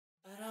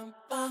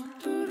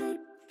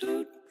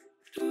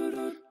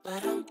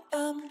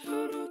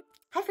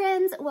Hi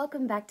friends,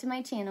 welcome back to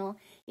my channel.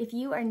 If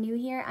you are new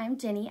here, I'm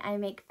Jenny. I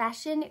make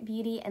fashion,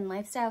 beauty, and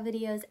lifestyle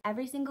videos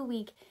every single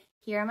week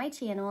here on my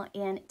channel,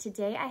 and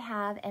today I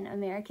have an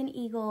American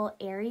Eagle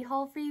AERIE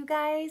haul for you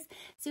guys.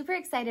 Super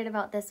excited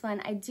about this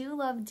one. I do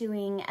love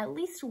doing at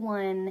least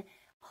one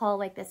haul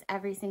like this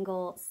every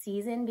single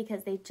season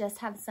because they just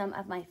have some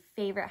of my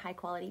favorite high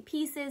quality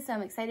pieces, so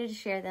I'm excited to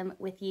share them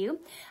with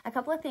you. A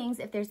couple of things: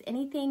 if there's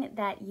anything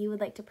that you would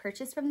like to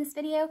purchase from this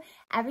video,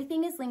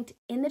 everything is linked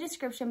in the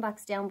description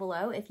box down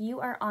below. If you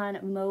are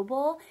on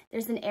mobile,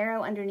 there's an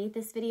arrow underneath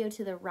this video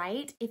to the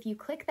right. If you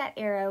click that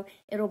arrow,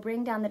 it'll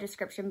bring down the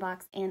description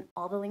box and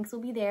all the links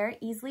will be there,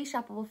 easily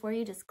shoppable for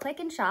you. Just click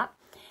and shop.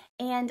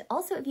 And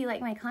also, if you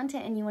like my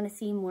content and you want to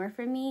see more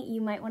from me,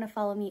 you might want to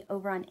follow me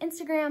over on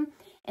Instagram.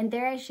 And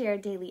there I share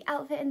daily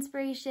outfit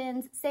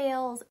inspirations,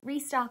 sales,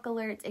 restock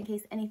alerts in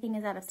case anything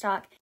is out of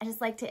stock. I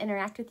just like to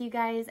interact with you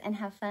guys and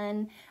have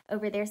fun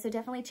over there, so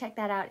definitely check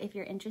that out if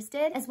you're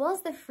interested. As well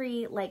as the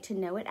free Like to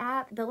Know It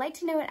app. The Like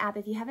to Know It app,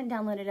 if you haven't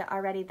downloaded it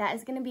already, that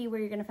is going to be where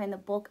you're going to find the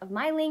bulk of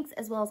my links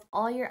as well as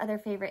all your other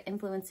favorite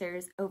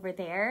influencers over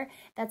there.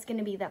 That's going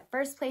to be the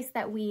first place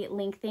that we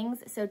link things,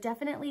 so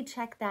definitely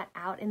check that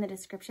out in the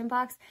description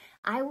box.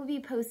 I will be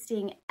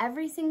posting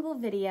every single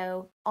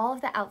video. All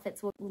of the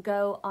outfits will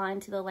go on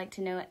to the Like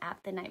to Know It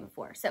app the night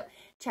before. So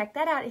check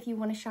that out if you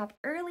want to shop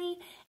early.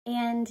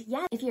 And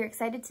yeah, if you're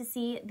excited to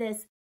see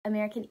this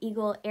American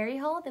Eagle AERIE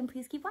haul, then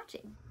please keep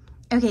watching.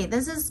 Okay,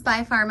 this is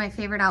by far my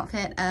favorite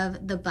outfit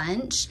of the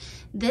bunch.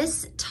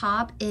 This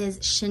top is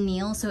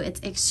chenille, so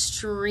it's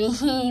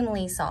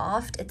extremely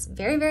soft. It's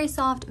very, very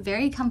soft,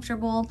 very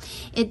comfortable.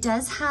 It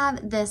does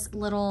have this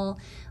little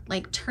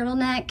like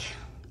turtleneck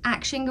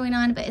action going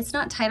on, but it's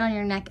not tight on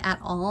your neck at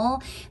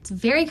all. It's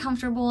very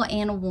comfortable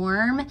and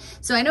warm.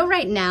 So I know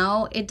right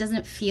now it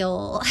doesn't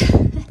feel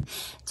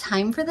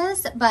time for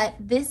this, but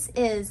this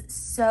is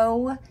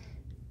so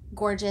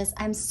gorgeous.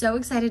 I'm so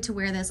excited to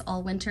wear this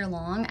all winter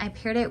long. I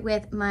paired it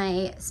with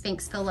my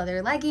Spanx faux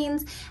leather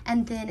leggings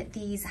and then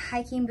these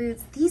hiking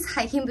boots. These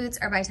hiking boots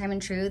are by Time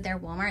and True. They're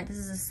Walmart. This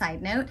is a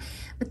side note,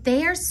 but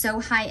they are so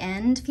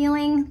high-end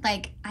feeling.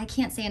 Like, I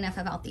can't say enough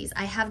about these.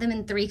 I have them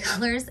in 3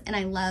 colors and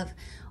I love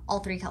all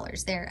 3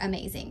 colors. They're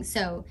amazing.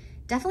 So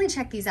definitely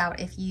check these out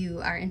if you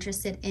are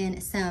interested in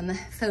some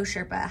faux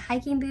Sherpa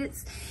hiking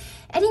boots.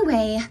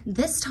 Anyway,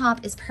 this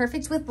top is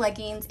perfect with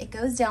leggings. It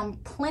goes down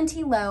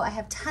plenty low. I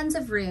have tons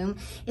of room.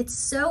 It's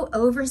so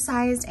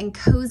oversized and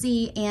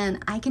cozy,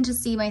 and I can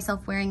just see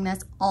myself wearing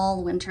this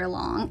all winter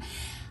long.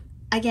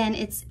 Again,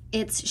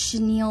 it's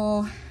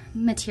chenille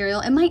material.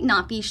 It might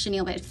not be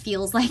chenille, but it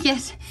feels like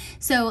it.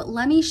 So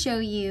let me show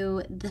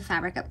you the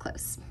fabric up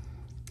close.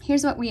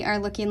 Here's what we are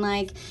looking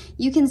like.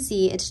 You can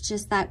see it's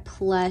just that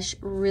plush,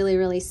 really,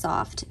 really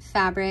soft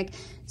fabric.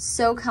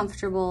 So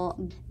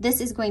comfortable. This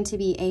is going to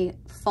be a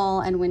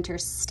fall and winter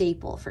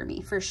staple for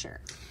me, for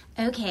sure.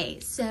 Okay,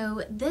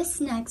 so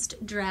this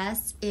next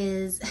dress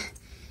is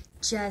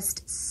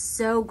just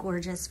so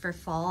gorgeous for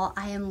fall.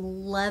 I am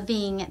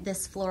loving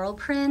this floral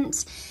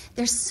print.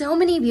 There's so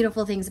many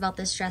beautiful things about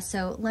this dress,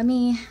 so let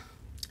me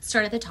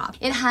start at the top.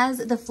 It has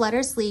the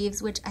flutter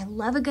sleeves, which I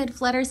love a good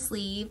flutter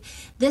sleeve.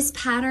 This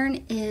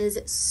pattern is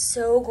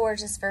so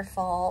gorgeous for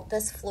fall.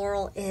 This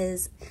floral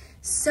is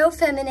so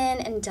feminine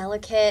and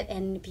delicate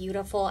and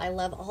beautiful. I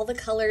love all the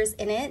colors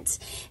in it.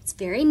 It's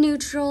very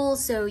neutral,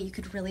 so you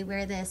could really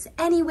wear this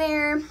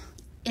anywhere.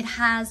 It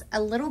has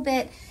a little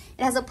bit,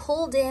 it has a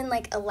pulled in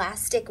like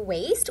elastic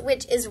waist,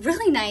 which is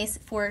really nice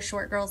for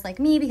short girls like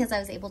me because I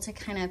was able to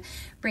kind of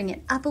bring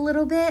it up a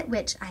little bit,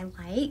 which I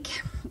like.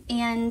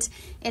 And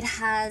it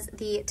has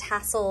the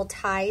tassel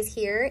ties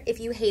here. If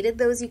you hated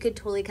those, you could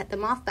totally cut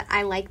them off, but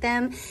I like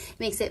them. It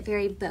makes it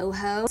very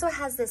boho. Also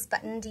has this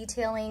button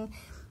detailing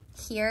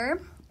here,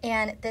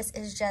 and this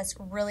is just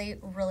really,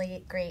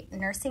 really great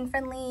nursing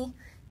friendly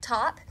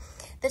top.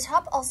 The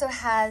top also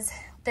has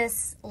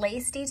this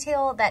lace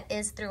detail that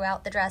is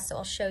throughout the dress, so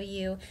I'll show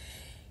you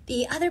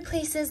the other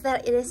places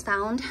that it is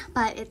found,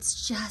 but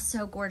it's just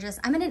so gorgeous.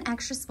 I'm in an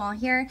extra small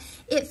here.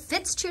 It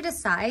fits true to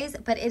size,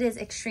 but it is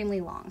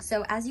extremely long.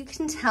 So as you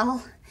can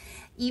tell,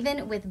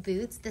 even with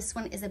boots, this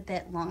one is a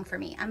bit long for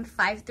me. I'm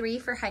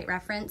 5'3" for height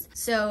reference.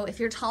 So if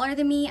you're taller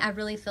than me, I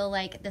really feel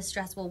like this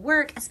dress will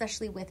work,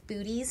 especially with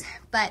booties.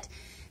 But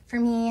for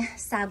me,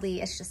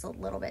 sadly, it's just a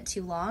little bit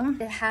too long.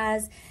 It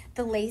has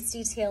the lace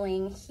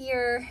detailing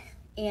here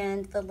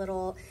and the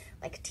little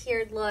like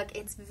tiered look.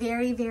 It's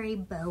very, very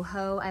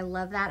boho. I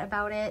love that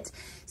about it.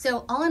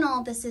 So all in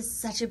all, this is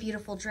such a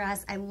beautiful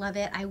dress. I love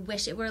it. I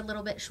wish it were a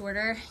little bit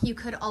shorter. You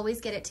could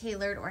always get it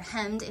tailored or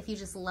hemmed if you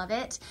just love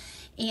it.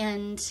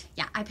 And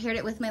yeah, I paired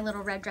it with my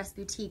little Red Dress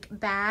Boutique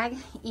bag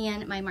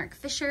and my Mark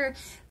Fisher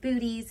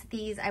booties.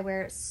 These I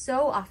wear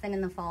so often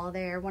in the fall.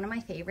 They're one of my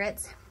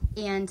favorites.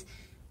 And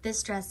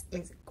this dress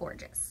is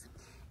gorgeous.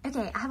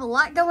 Okay, I have a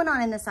lot going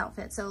on in this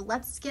outfit, so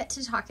let's get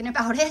to talking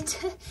about it.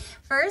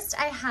 First,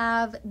 I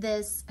have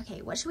this,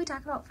 okay, what should we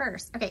talk about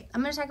first? Okay,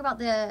 I'm gonna talk about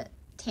the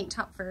tank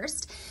top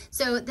first.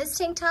 So this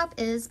tank top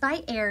is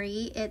by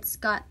AERIE. It's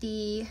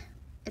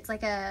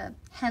like a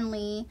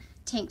Henley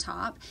tank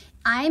top.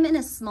 I'm in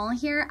a small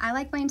here. I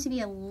like mine to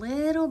be a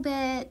little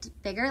bit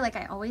bigger. Like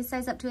I always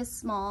size up to a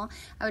small.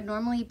 I would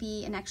normally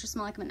be an extra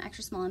small, like I'm an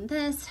extra small in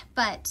this,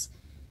 but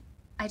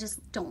I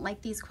just don't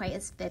like these quite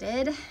as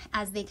fitted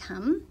as they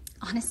come,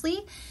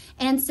 honestly.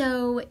 And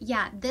so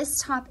yeah, this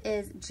top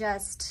is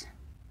just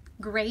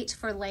great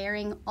for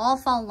layering all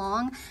fall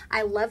long.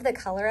 I love the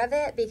color of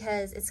it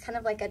because it's kind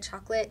of like a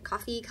chocolate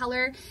coffee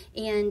color,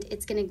 and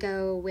it's gonna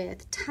go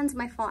with tons of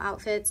my fall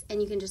outfits,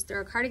 and you can just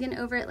throw a cardigan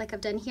over it like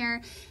I've done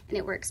here, and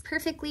it works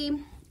perfectly.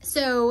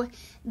 So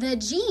the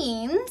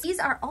jeans, these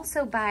are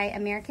also by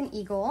American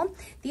Eagle.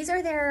 These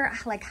are their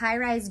like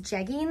high-rise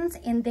jeggings,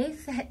 and they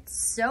fit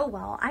so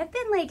well. I've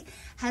been like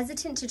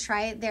hesitant to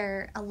try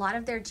a lot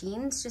of their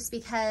jeans just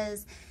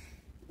because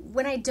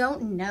when I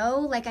don't know,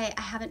 like I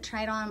haven't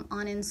tried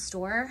on in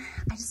store,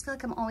 I just feel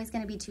like I'm always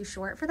gonna be too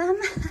short for them.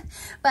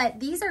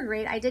 But these are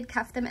great. I did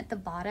cuff them at the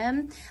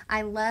bottom.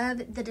 I love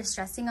the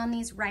distressing on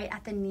these right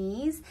at the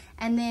knees.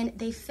 And then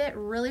they fit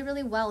really,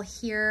 really well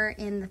here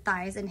in the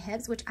thighs and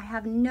hips, which I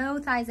have no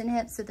thighs and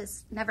hips, so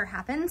this never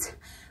happens.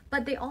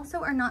 But they also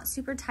are not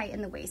super tight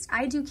in the waist.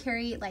 I do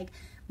carry like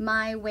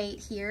my weight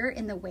here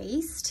in the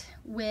waist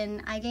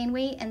when I gain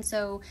weight. And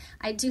so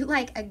I do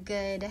like a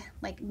good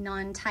like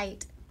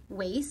non-tight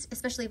waist,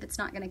 especially if it's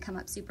not going to come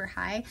up super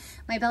high.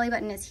 My belly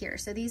button is here,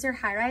 so these are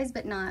high rise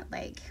but not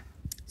like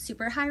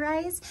super high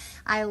rise.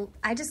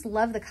 I just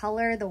love the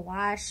color, the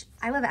wash.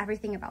 I love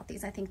everything about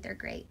these. I think they're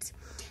great.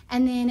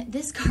 And then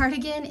this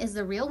cardigan is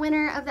the real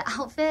winner of the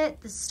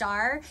outfit, the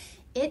star.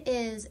 It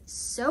is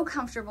so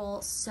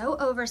comfortable, so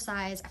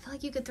oversized. I feel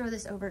like you could throw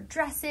this over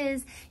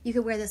dresses. You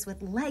could wear this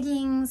with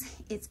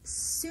leggings. It's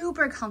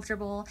super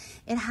comfortable.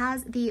 It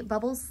has the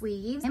bubble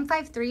sleeves. I'm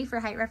 5'3" for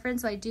height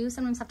reference, so I do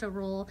sometimes have to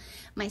roll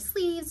my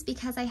sleeves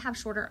because I have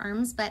shorter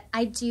arms, but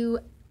I do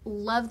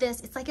love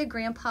this. It's like a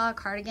grandpa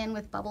cardigan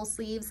with bubble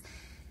sleeves.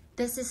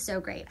 This is so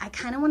great. I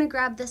kind of want to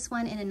grab this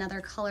one in another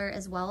color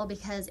as well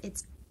because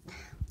it's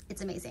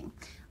amazing.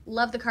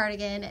 Love the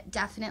cardigan.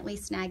 Definitely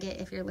snag it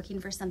if you're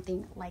looking for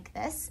something like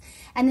this.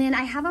 And then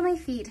I have on my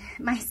feet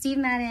my Steve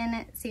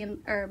Madden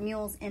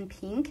mules in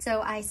pink.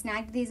 So I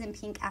snagged these in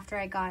pink after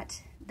I got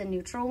the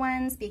neutral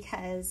ones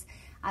because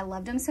I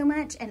loved them so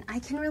much, and I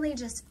can really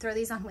just throw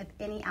these on with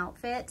any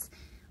outfit,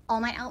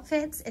 all my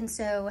outfits. And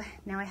so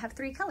now I have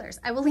 3 colors.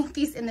 I will link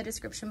these in the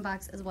description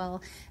box as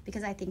well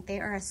because I think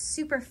they are a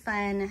super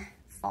fun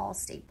fall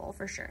staple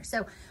for sure.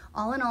 So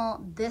all in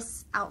all,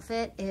 this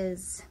outfit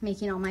is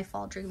making all my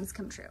fall dreams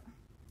come true.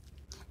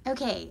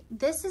 Okay,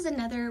 this is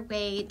another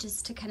way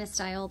just to kind of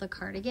style the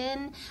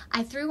cardigan.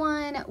 I threw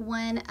on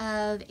one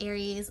of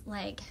AERIE's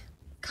like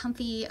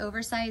comfy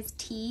oversized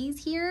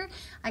tees here.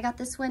 I got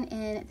this one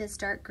in this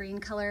dark green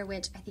color,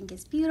 which I think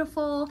is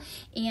beautiful.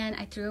 And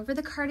I threw over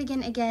the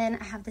cardigan again.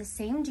 I have the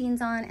same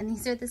jeans on, and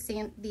these are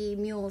the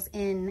mules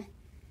in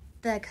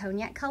the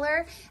cognac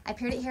color. I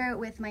paired it here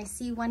with my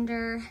Sea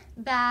Wonder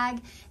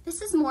bag.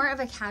 This is more of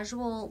a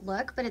casual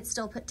look, but it's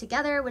still put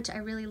together, which I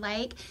really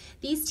like.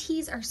 These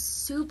tees are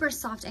super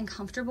soft and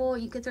comfortable.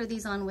 You could throw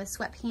these on with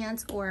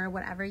sweatpants or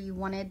whatever you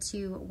wanted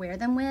to wear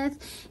them with.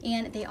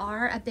 And they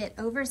are a bit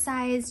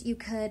oversized. You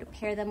could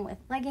pair them with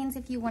leggings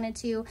if you wanted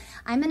to.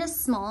 I'm in a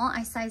small.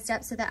 I sized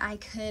up so that I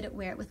could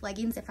wear it with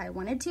leggings if I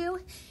wanted to.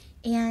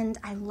 And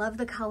I love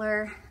the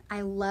color.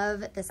 I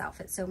love this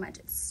outfit so much.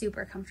 It's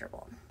super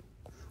comfortable.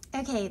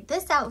 Okay,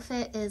 this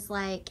outfit is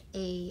like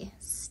a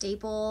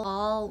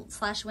staple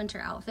fall/winter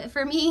outfit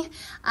for me.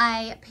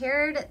 I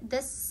paired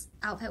this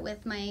outfit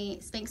with my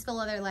Spanx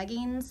leather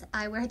leggings.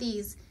 I wear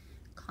these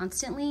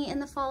constantly in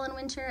the fall and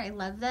winter. I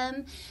love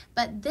them.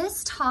 But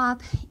this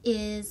top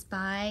is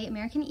by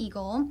American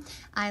Eagle.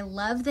 I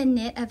love the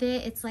knit of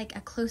it. It's like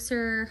a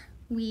closer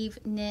weave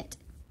knit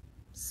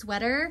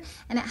sweater,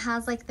 and it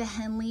has like the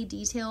Henley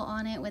detail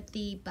on it with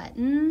the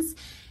buttons.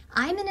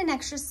 I'm in an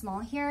extra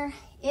small here.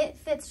 It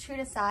fits true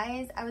to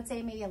size. I would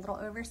say maybe a little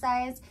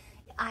oversized.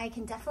 I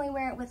can definitely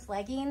wear it with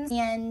leggings,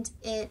 and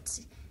it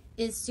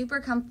is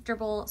super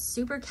comfortable,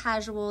 super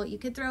casual. You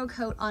could throw a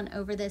coat on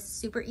over this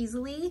super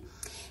easily.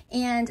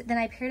 And then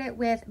I paired it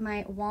with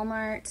my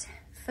Walmart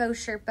Faux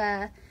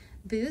Sherpa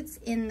boots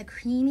in the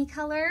creamy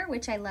color,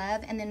 which I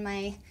love. And then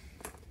my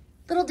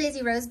little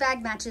Daisy Rose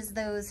bag matches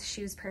those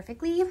shoes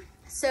perfectly.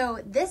 So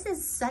this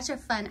is such a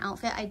fun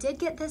outfit. I did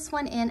get this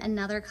one in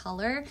another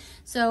color,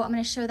 so I'm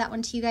gonna show that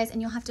one to you guys,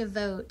 and you'll have to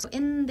vote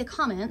in the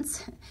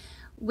comments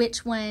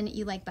which one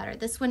you like better.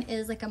 This one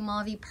is like a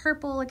mauvey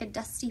purple, like a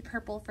dusty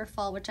purple for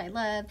fall, which I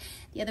love.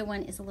 The other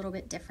one is a little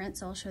bit different,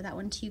 so I'll show that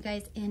one to you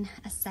guys in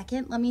a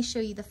second. Let me show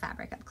you the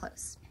fabric up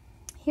close.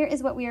 Here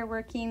is what we are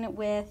working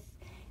with.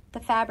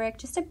 The fabric,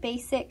 just a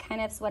basic kind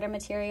of sweater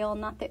material,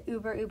 not the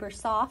uber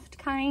soft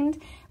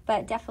kind,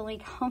 but definitely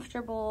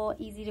comfortable,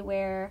 easy to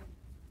wear,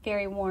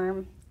 very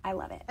warm. I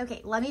love it.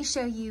 Okay, let me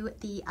show you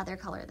the other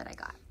color that I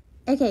got.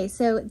 Okay,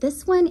 so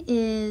this one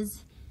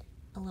is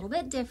a little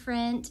bit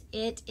different.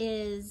 It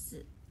is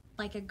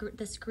like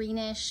this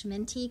greenish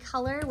minty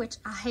color, which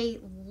I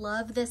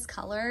love this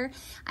color.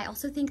 I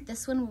also think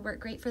this one will work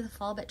great for the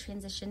fall, but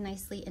transition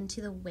nicely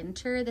into the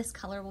winter. This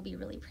color will be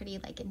really pretty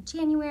like in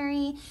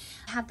January.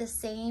 I have the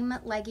same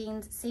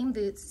leggings, same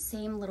boots,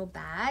 same little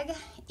bag.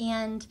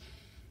 And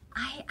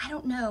I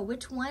don't know,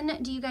 which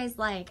one do you guys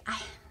like?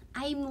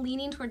 I'm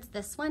leaning towards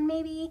this one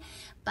maybe,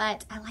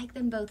 but I like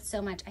them both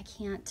so much I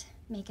can't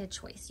make a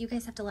choice. You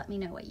guys have to let me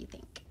know what you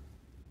think.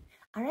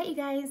 All right, you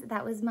guys,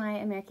 that was my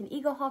American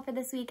Eagle haul for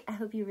this week. I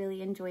hope you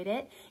really enjoyed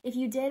it. If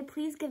you did,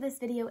 please give this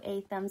video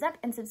a thumbs up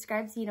and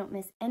subscribe so you don't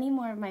miss any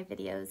more of my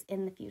videos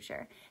in the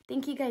future.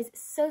 Thank you guys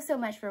so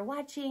much for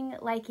watching,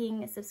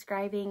 liking,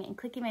 subscribing, and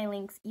clicking my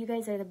links. You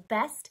guys are the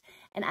best,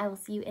 and I will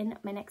see you in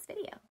my next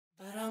video.